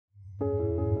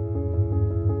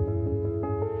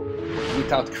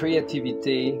without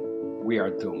creativity, we are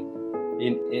doomed.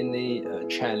 In any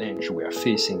challenge we are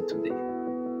facing today,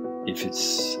 if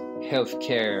it's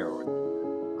healthcare or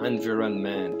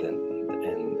environment,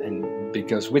 and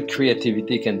because with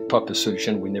creativity can pop a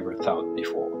solution we never thought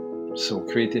before. So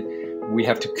we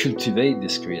have to cultivate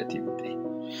this creativity.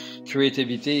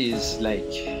 Creativity is like,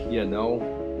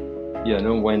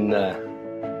 when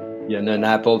an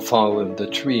apple falls on the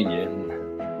tree and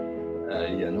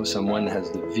someone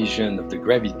has the vision of the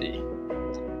gravity.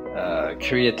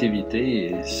 Creativity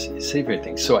is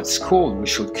everything. So at school we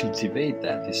should cultivate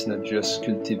that. It's not just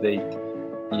cultivate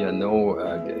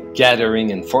gathering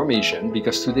information,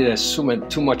 because today there's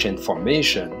too much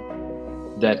information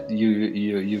that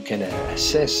you can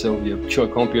access. So your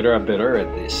computer are better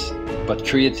at this, but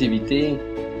creativity,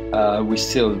 we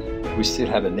still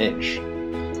have an edge.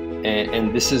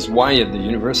 And this is why at the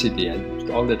university, I'm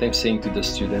all the time saying to the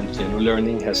students,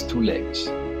 learning has two legs.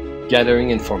 Gathering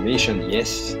information,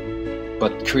 yes,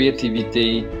 but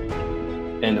creativity,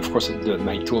 and of course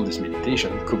my tool is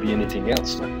meditation. It could be anything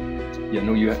else. But,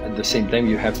 at the same time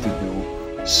you have to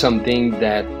do something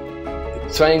that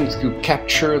trying to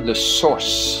capture the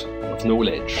source of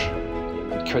knowledge.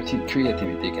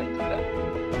 Creativity can do that.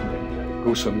 When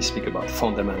Goswami speak about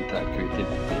fundamental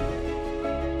creativity,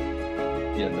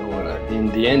 in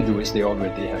the Hindus they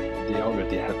already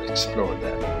have explored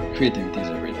that. Creativity is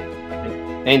everything.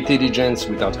 Intelligence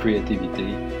without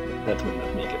creativity, that will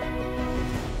not make it.